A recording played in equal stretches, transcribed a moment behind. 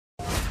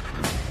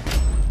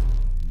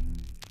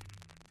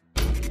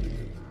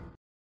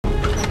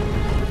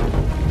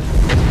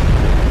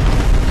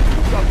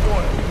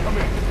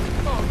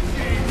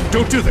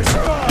Don't do this!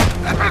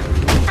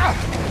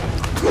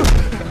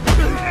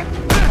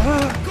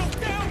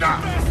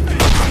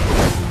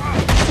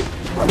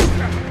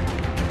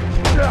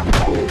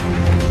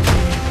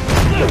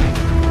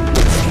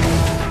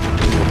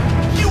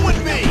 You and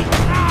me!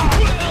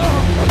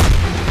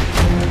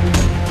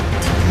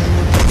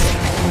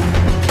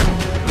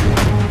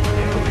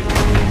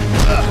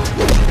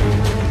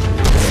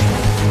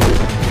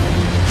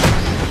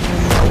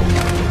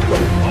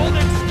 Hold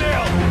it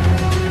still!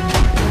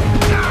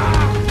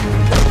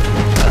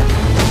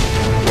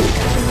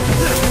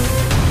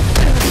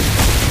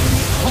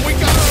 Oh, we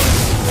got him!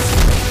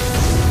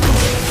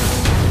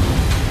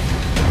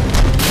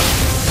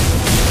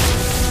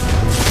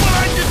 But I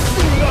just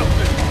do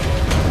nothing!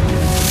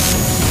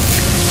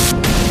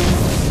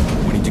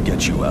 We need to get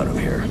you out of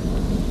here.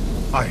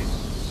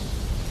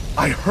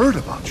 I heard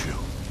about you.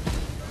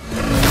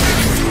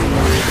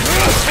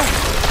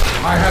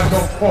 I have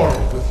no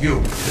quarrel with you.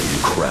 Then you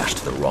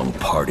crashed the wrong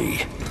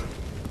party.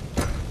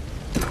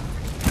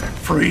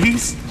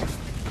 Freeze?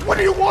 What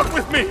do you want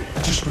with me?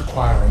 I just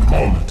require a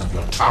moment of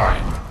your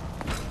time.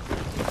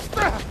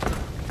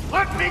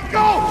 Let me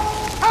go!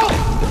 Help!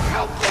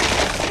 Help me!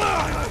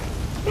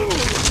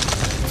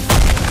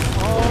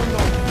 Oh no.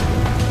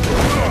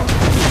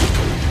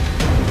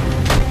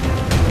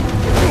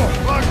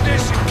 Lock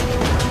this.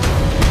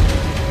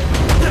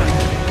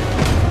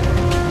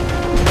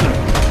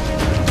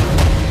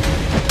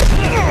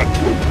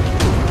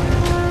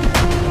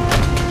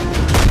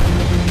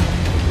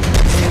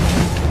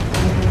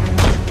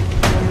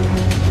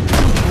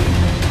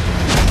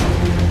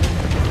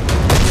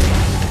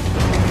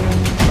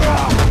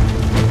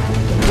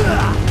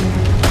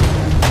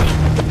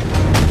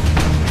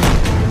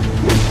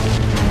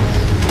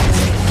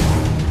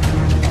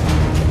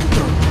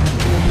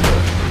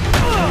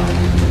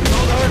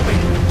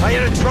 I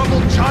had a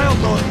troubled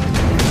childhood.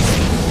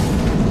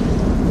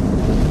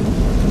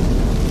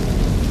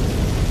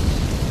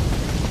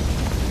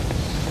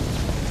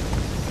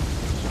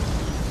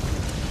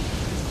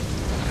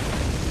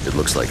 It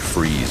looks like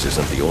Freeze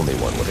isn't the only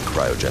one with a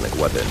cryogenic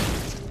weapon.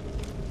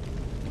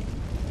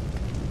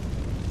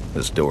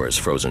 This door is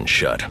frozen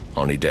shut.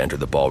 I'll need to enter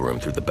the ballroom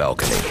through the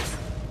balcony.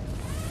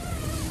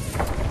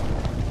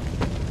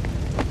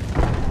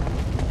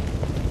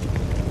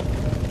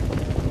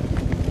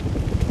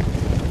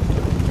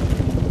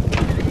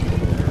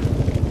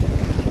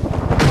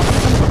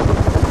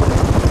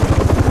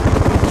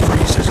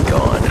 Freeze is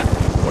gone.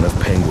 One of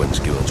Penguin's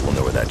goons will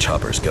know where that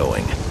chopper's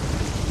going.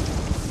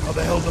 How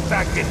the hell did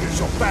that get here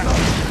so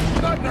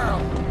fast? Not now!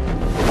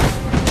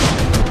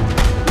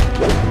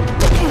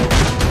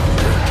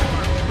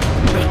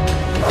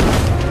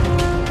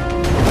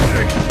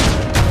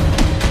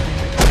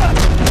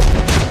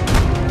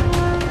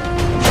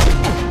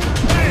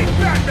 Hey,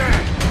 Batman!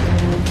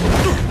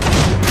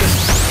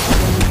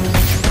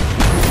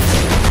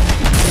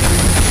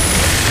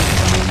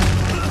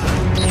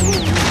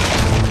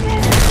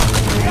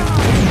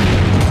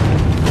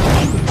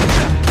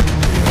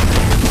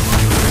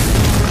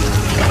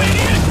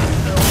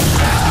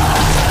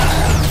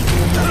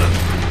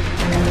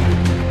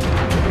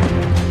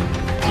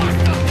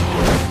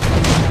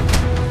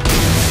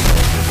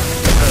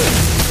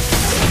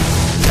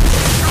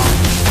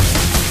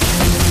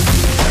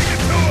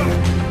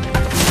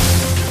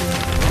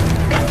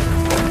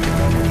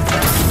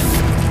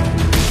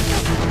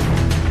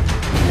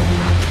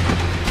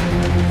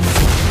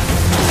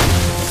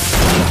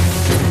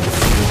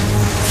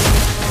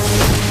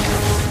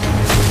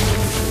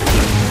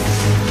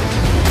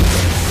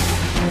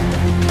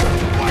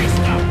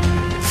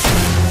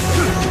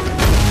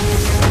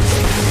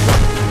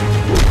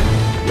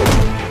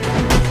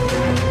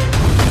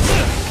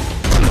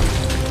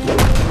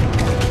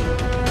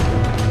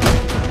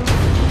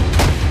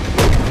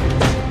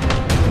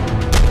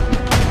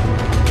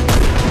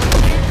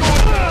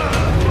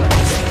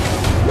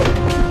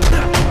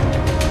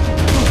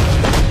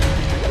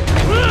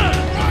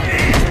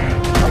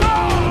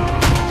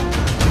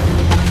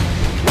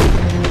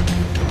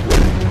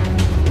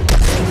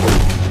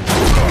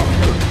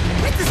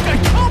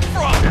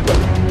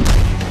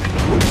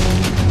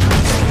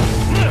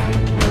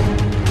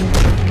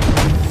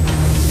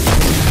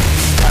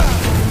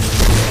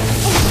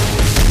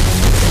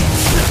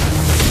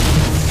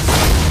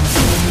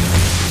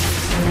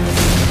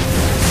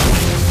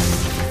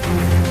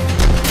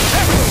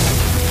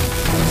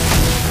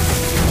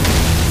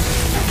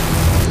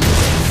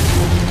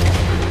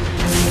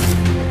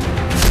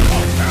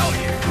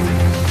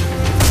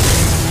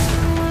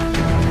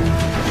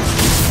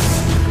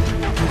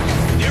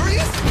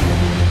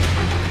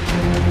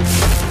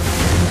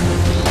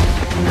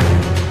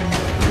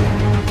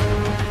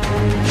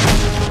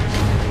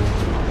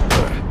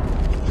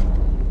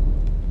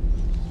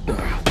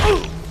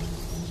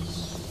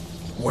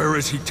 Where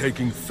is he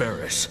taking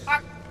Ferris?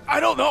 I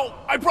don't know.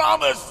 I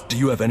promise. Do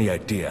you have any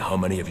idea how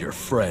many of your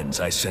friends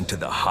I sent to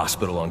the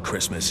hospital on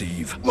Christmas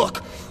Eve? Look,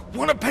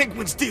 one of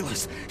Penguin's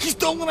dealers. He's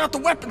doling out the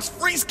weapons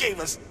Freeze gave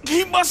us.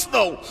 He must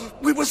know.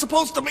 We were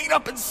supposed to meet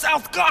up in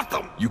South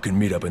Gotham. You can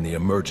meet up in the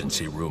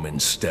emergency room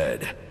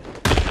instead.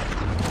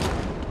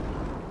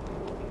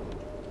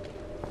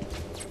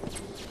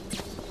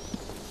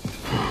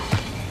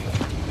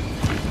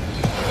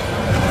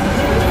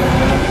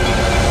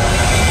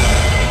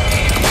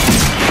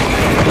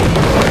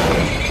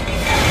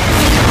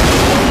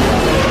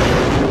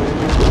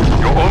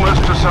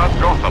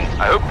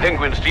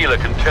 Penguin's dealer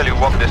can tell you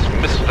what this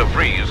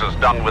Mr.Freeze has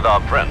done with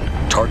our friend.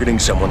 Targeting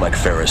someone like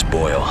Ferris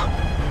Boyle.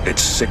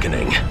 It's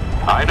sickening.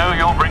 I know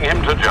you'll bring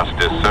him to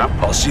justice, sir.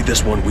 I'll see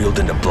this one wheeled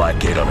into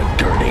Blackgate on a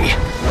gurney.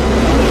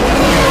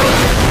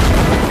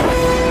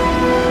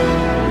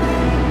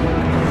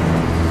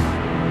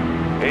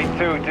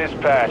 A2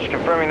 dispatch,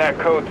 confirming that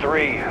code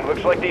 3.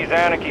 Looks like these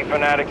anarchy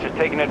fanatics are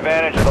taking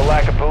advantage of the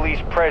lack of police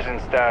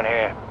presence down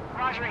here.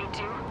 Roger,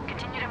 A2.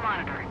 Continue to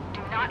monitor.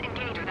 Do not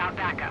engage without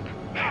backup.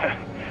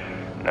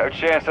 No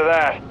chance of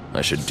that.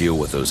 I should deal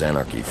with those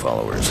anarchy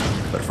followers.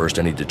 But first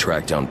I need to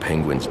track down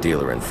Penguin's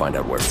dealer and find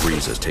out where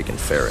Freeze has taken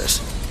Ferris.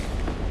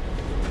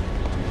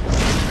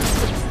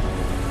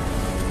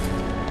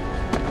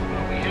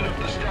 We hit up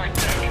the stack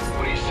deck.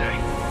 What do you say?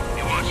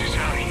 He wants us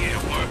out of here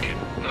working.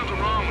 Nothing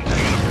wrong with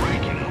taking a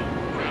break, you know.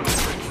 Grab a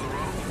drink for the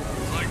road.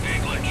 Like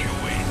they'd let you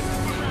in.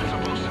 What's that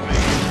supposed to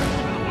mean?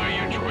 The way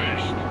you're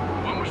dressed.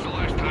 When was the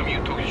last time you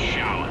took a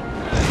shower?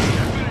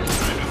 I've been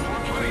inside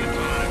before plenty of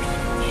times.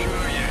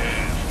 Sure you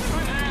have.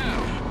 I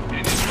have.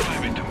 And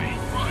describe it to me.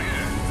 Oh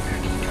yeah.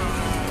 It's got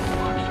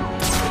blocks of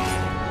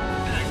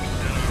stacks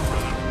that are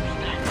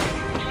stacked.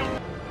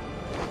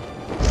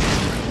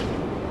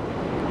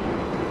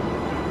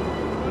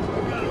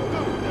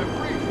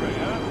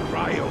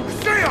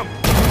 See him!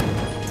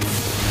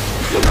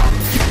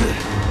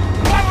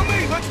 Follow me!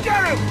 Let's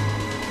get him!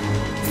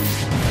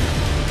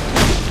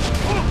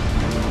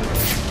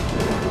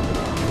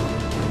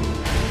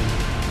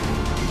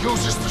 He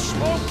uses the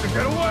smoke to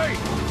get away!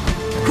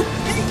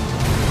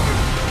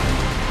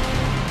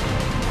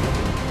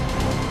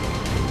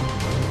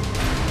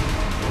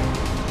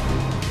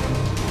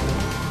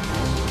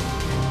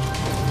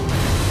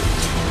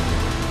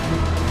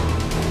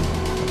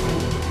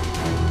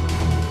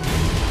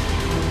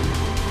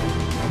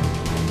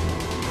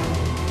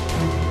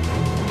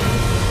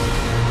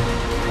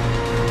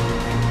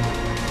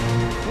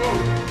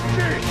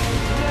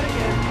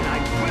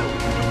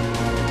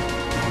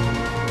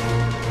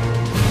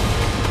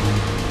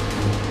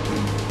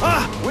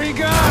 We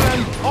got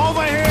him!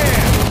 Over here!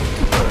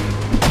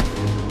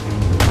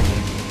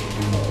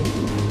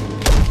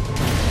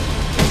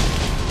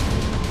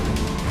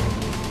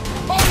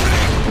 Over!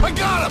 I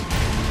got him!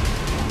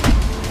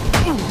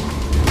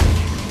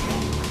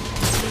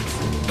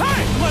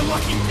 Hey! My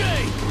lucky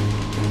day!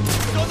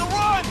 He's on the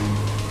run!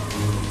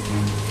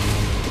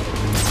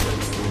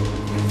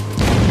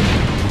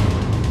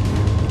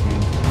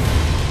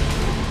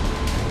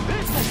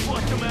 This will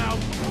flush him out!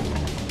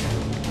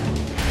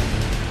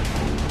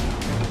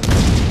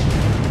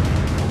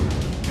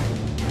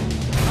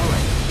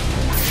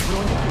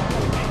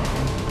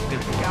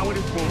 With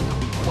his wounds,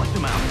 flush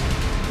him out.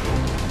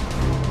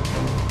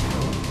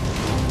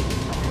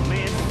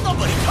 Man,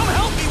 somebody come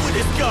help me with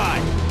this guy!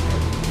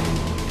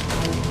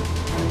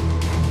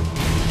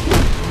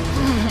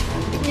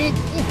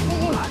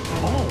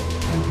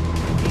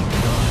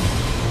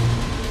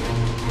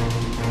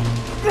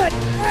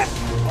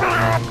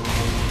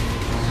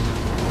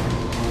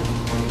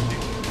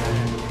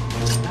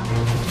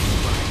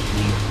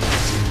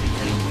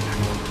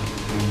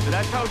 So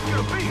that's how it's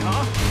gonna be,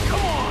 huh?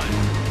 Come on!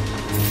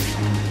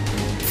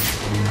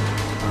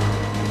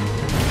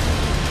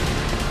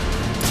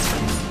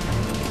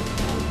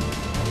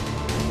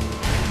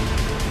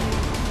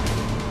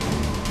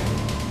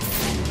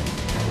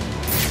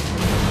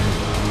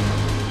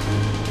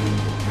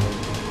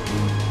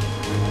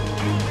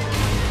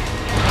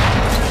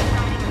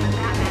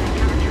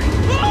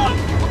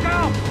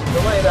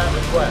 Delay that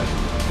request.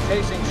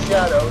 Chasing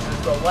shadows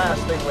is the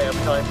last thing we have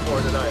time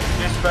for tonight.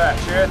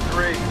 Dispatch, Air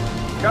 3.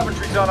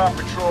 Coventry's on our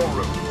patrol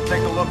route.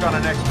 Take a look on the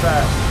next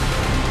pass.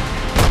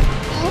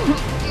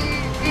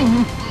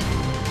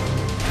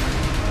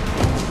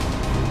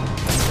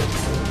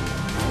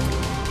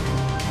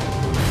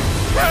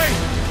 Hey!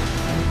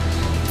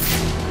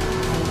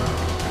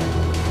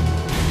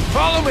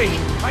 Follow me!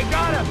 I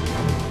got him!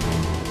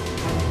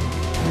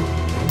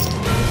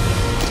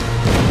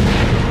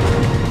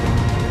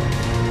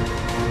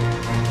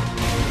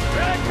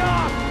 Back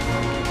off!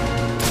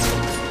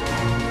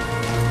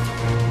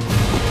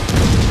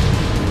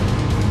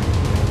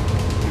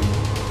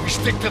 We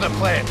stick to the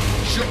plan.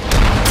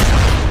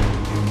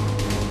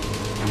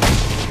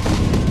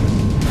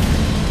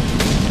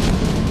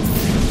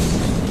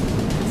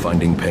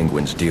 Finding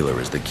Penguin's dealer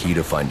is the key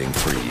to finding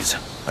Freeze.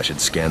 I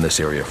should scan this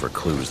area for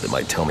clues that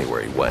might tell me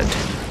where he went.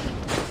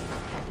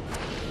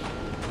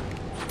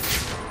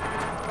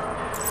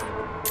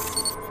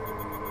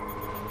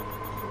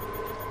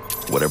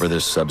 Whatever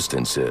this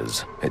substance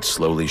is, it's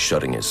slowly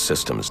shutting his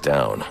systems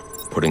down,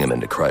 putting him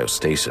into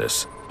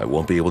cryostasis. I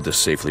won't be able to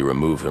safely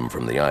remove him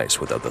from the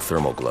ice without the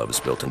thermal gloves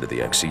built into the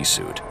XE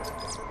suit.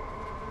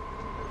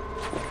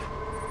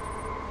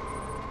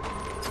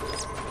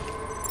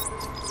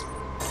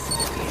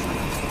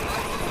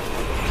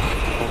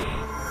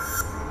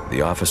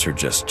 The officer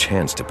just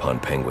chanced upon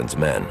Penguin's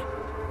men.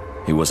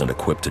 He wasn't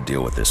equipped to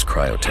deal with this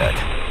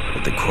cryotech,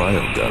 but the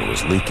cryo gun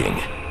was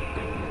leaking.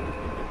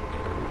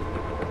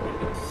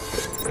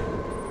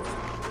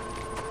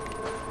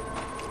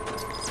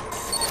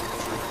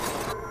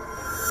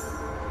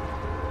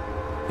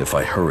 If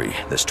I hurry,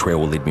 this trail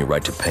will lead me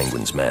right to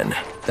Penguin's men.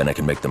 Then I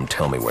can make them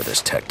tell me where this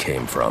tech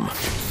came from.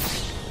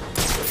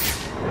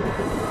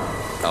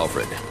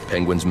 Alfred,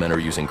 Penguin's men are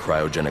using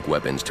cryogenic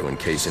weapons to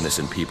encase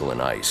innocent people in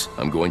ice.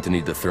 I'm going to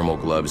need the thermal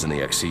gloves and the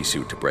XE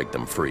suit to break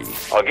them free.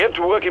 I'll get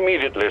to work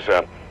immediately,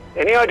 sir.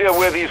 Any idea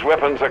where these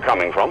weapons are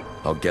coming from?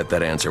 I'll get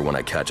that answer when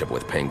I catch up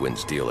with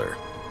Penguin's dealer.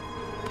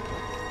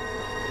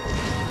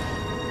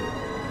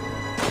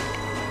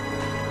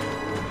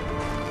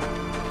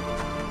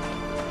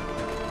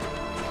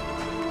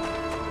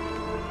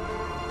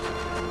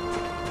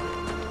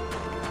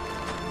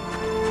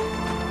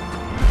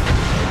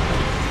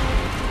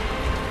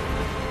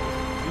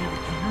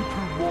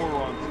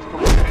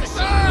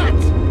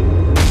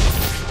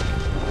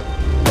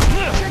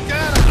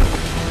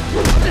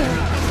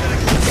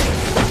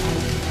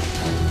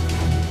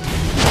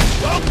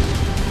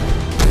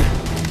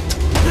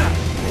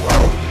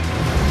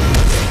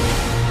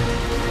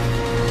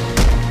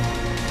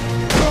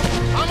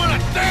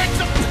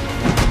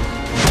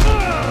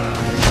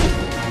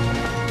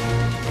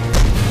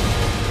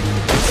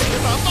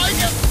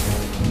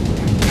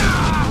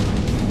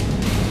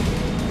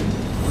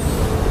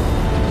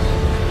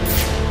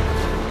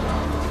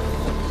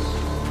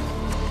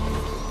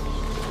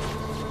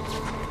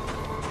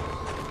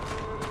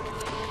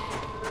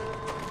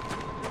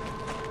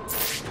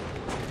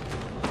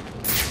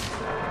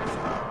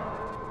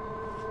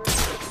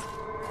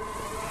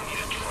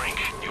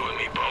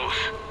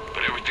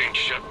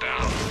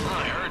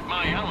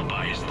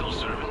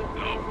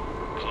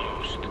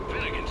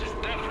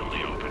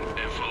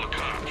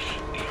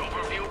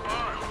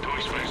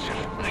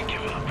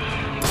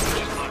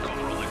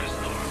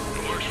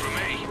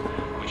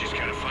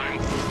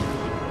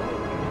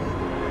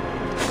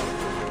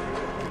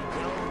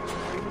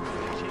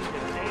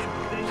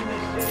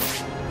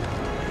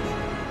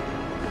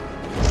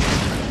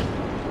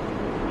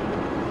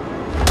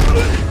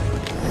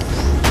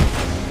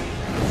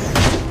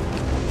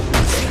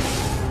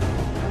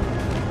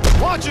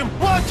 Watch him!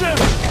 Watch him!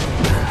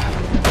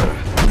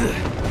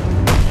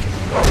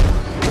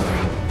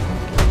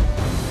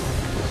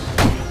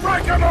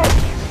 Break him up!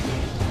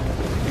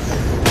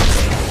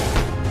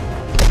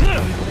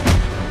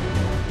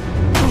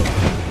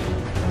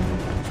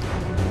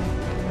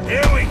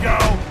 Here we go!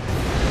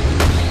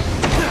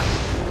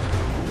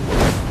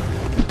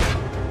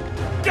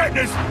 Get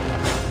this!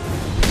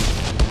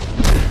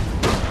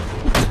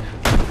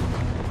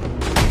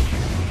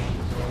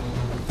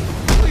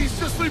 Please,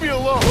 just leave me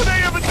alone! What did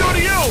they ever do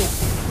to you?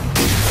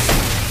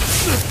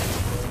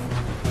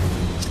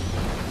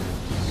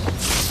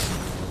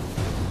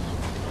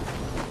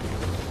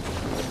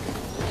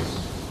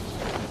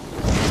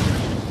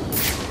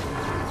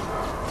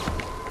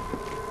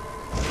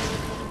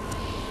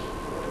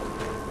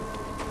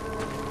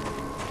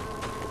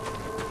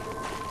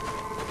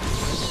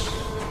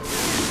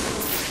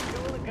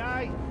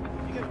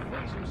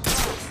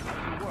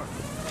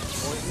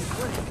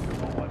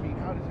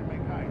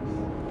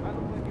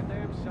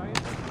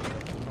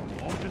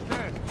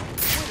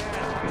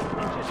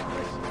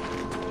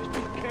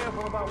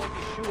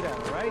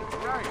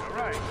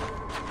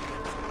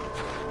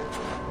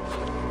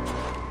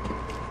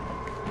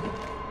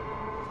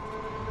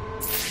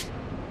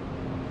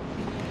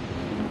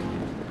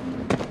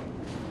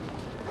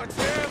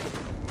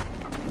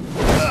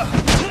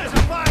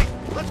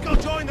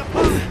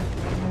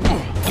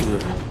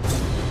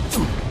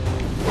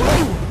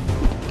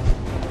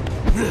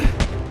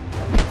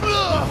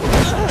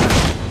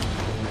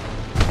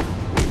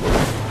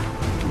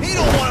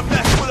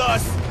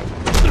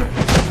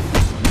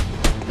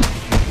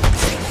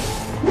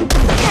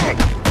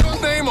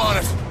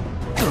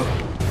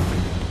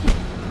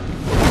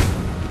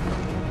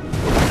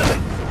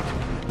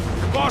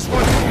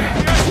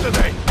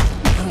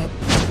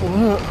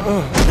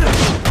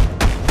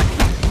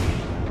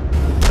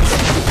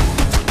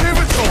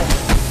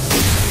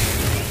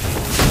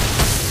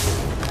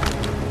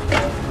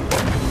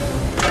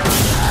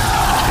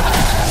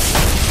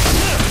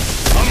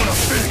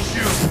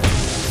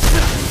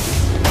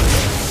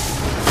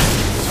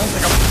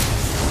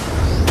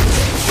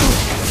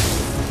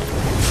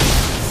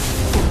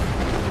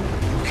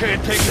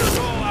 Can't take this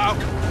all out.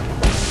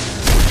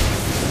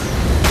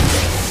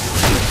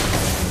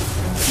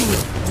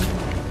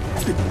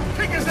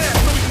 Kick his ass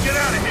so we can get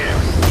out of here.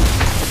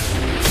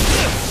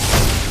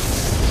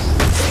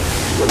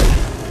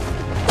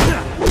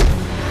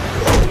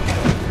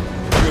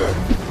 Good.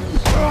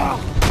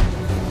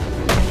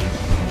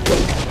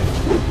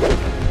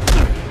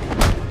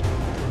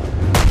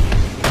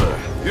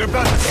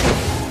 guns.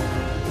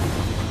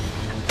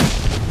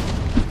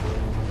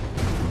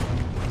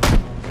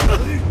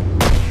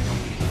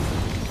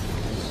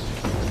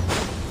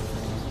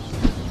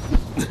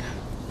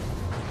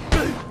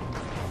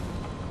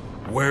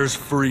 Where's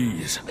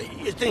Freeze?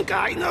 You think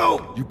I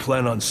know? You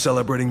plan on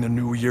celebrating the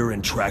New Year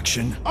in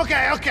traction?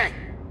 Okay.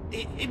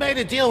 He made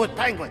a deal with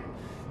Penguin.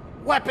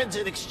 Weapons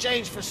in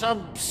exchange for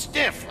some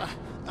stiff.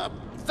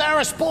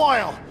 Ferris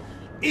Boyle.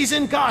 He's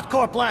in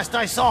GothCorp last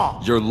I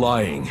saw. You're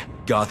lying.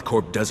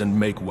 GothCorp doesn't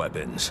make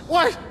weapons.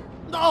 What?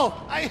 No,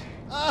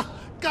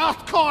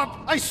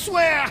 GothCorp, I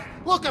swear!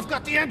 Look, I've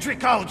got the entry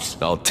codes.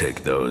 I'll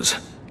take those.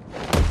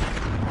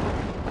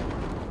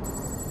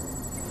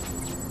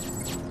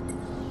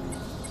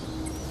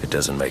 It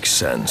doesn't make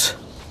sense.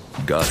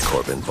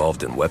 GothCorp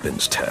involved in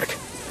weapons tech.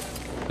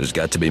 There's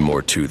got to be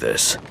more to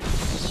this.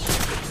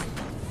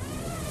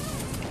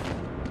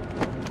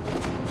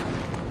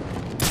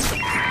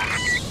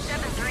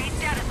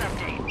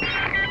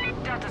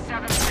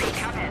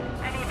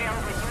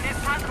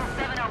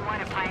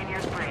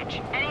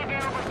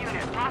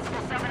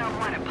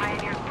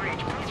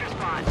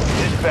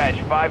 Dispatch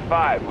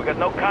 5-5. We got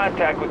no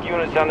contact with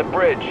units on the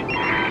bridge.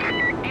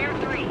 Air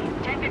 3,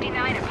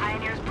 1059 at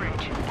Pioneers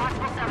Bridge.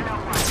 Possible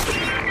 701.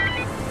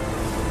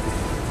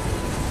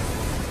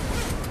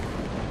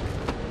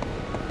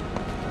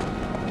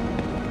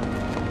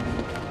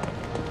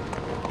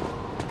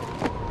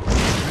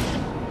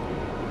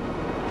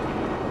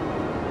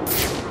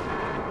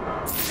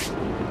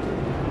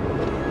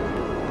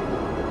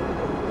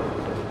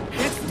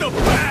 It's the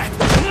bat!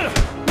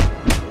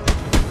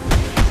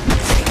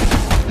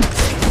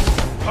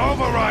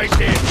 Override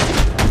it!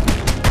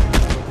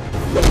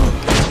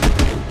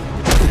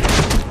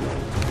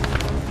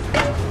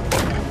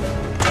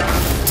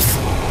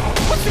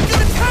 What's it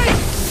gonna take?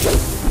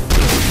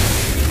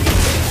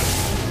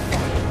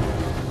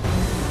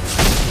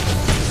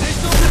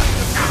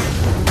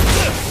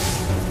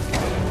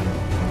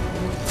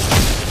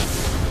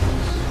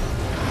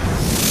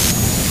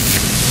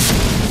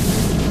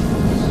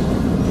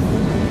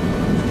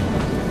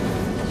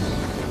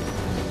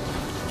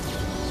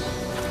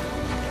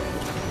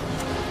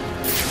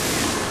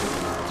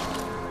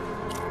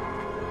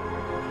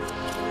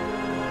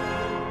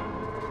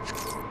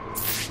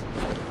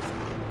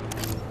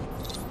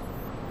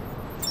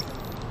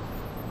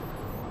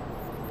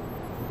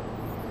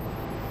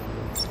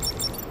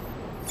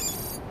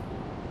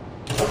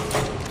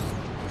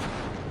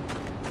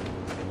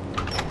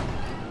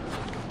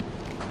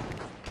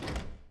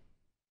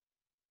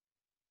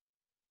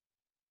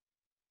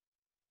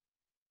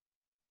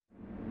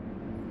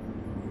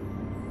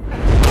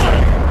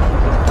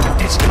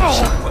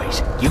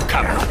 Someplace. You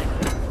come running.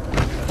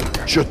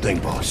 Sure thing,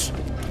 boss.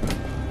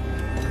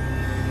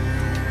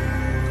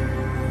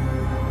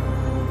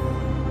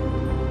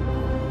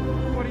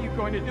 What are you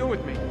going to do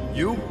with me?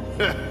 You?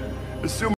 Assume